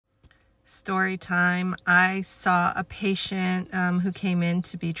Story time. I saw a patient who came in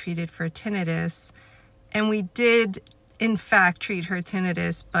to be treated for tinnitus, and we did in fact treat her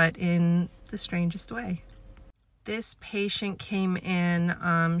tinnitus, but in the strangest way. This patient came in,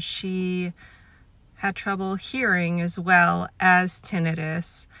 she had trouble hearing as well as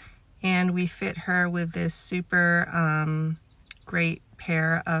tinnitus, and we fit her with this super great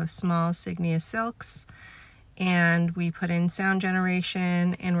pair of small Signia silks, and we put in sound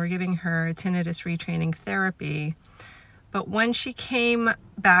generation, and we're giving her tinnitus retraining therapy. But when she came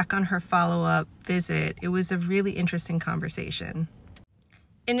back on her follow-up visit, it was a really interesting conversation.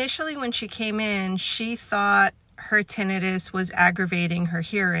 Initially, when she came in, she thought her tinnitus was aggravating her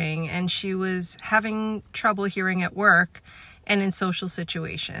hearing, and she was having trouble hearing at work and in social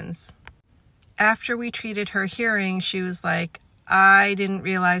situations. After we treated her hearing, she was like, I didn't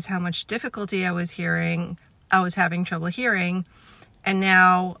realize how much difficulty I was having trouble hearing, and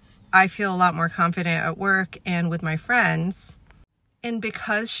now I feel a lot more confident at work and with my friends. And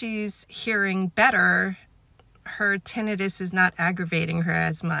because she's hearing better, her tinnitus is not aggravating her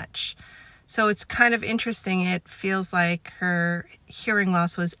as much. So it's kind of interesting. It feels like her hearing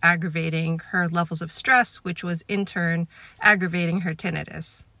loss was aggravating her levels of stress, which was in turn aggravating her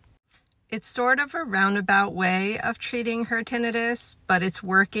tinnitus. It's sort of a roundabout way of treating her tinnitus, but it's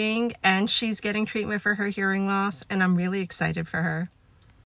working, and she's getting treatment for her hearing loss, and I'm really excited for her.